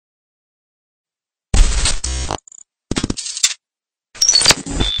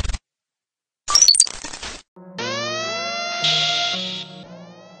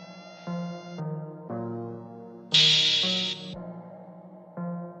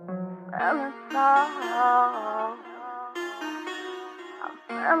feeling so,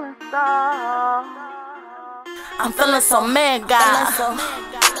 I'm feeling so mega.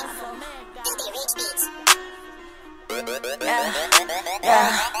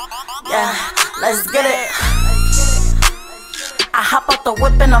 Yeah, let's get it. I hop out the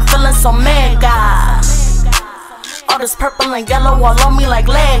whip and I'm feeling so mega. All this purple and yellow all on me like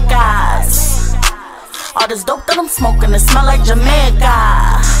Legos. All this dope that I'm smoking, it smell like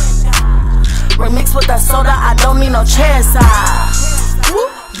Jamaica. Remix with that soda, I don't need no chaser.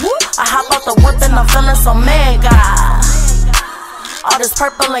 I hop out the whip and I'm feeling so mega. All this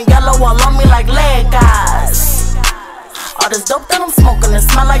purple and yellow all on me like Legos. All this dope that I'm smoking, it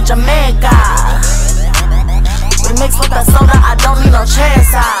smell like Jamaica. Remix with that soda, I don't need no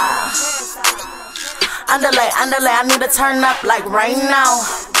chaser. Underlay, I need to turn up like right now.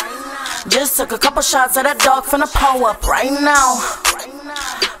 Just took a couple shots of that dog finna pull up right now.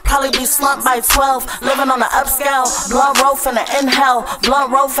 Probably be slumped by 12, living on the upscale. Blunt roll finna inhale,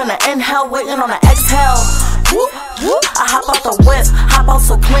 waiting on the exhale. I hop out the whip, hop out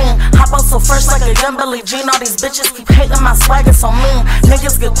so clean, hop out so fresh like a young Billie Jean. All these bitches keep hating my swagger so mean.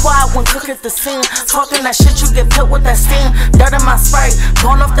 Niggas get quiet when cook at the scene. Talking that shit, you get put with that steam. Dirt in my Sprite,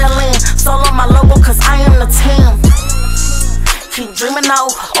 going off that lean. Solo my logo, cause I am the team. Keep dreaming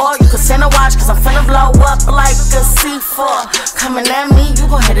out, or you can send a watch, cause I'm finna blow up like a C4. Coming at me, you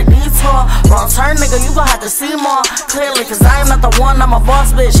gon' hit a detour. Wrong turn, nigga, you gon' have to see more clearly, cause I am not the one, I'm a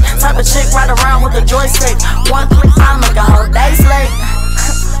boss bitch. Type of chick ride around with a joystick. One click, I make a whole day's late.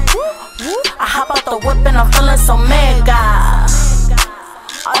 I hop out the whip and I'm feeling so mega.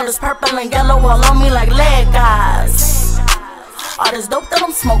 All this purple and yellow all on me like Legos. All this dope that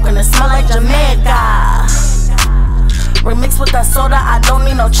I'm smoking, it smell like Jamaica. Remix with that soda, I don't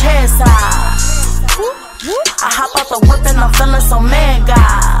need no chaser. I hop out the whip and I'm feeling so mega.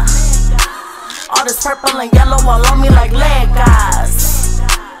 All this purple and yellow all on me like Legos.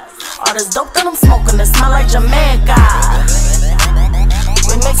 All this dope that I'm smoking, it smell like Jamaica.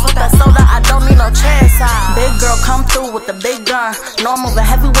 Remix with that soda, I don't need no chaser. Big girl come through with the big gun. Know I'm moving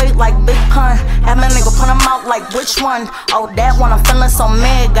heavyweight like Big Pun. Have my nigga put him out like which one? Oh, that one, I'm feeling so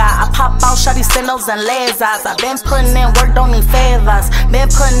mega. I pop out shawty stenos and lasers. I been putting in work, don't need favors. Been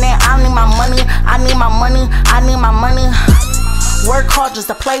putting in, I need my money, I need my money, I need my money. Work hard just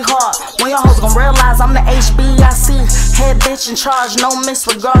to play hard. When your hoes gon' realize I'm the HBIC. Head bitch in charge, no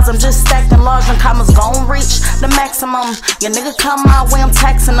misregards. I'm just stacking large and commas gon' reach the maximum. Your nigga come my way, I'm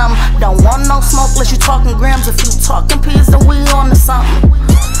taxing them. Don't want no smoke unless you talking grams. If you talking peas, then we on to something.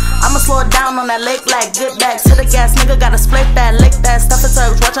 I'ma slow it down on that lake like get back to the gas. Nigga gotta split that, lick that, stuff it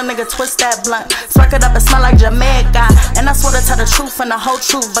touch. Watch a nigga twist that blunt. Spark it up and smell like Jamaica. And I swear to tell the truth and the whole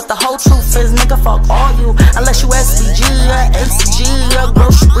truth. But the whole truth is nigga fuck all you. Unless you SPG or NCG or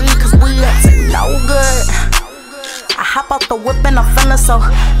grocery, cause we up to no good. I hop out the whip and I'm feeling so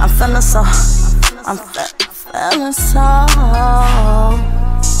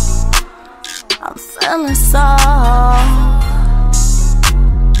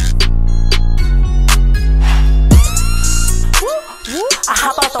I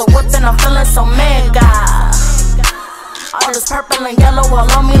hop out the whip and I'm feeling so mega. All this purple and yellow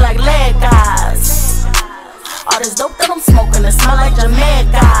all on me like Legos. All this dope that I'm smoking, it smell like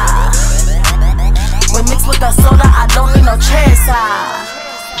Jamaica. Remix with that soda, I don't need no chaser. I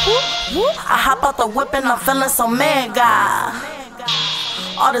hop out the whip and I'm feeling so mega.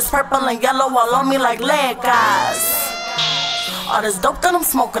 All this purple and yellow all on me like Legos. All this dope that I'm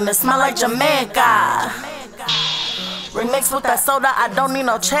smoking, it smell like Jamaica. Remix with that soda, I don't need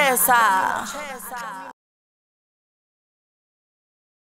no chaser.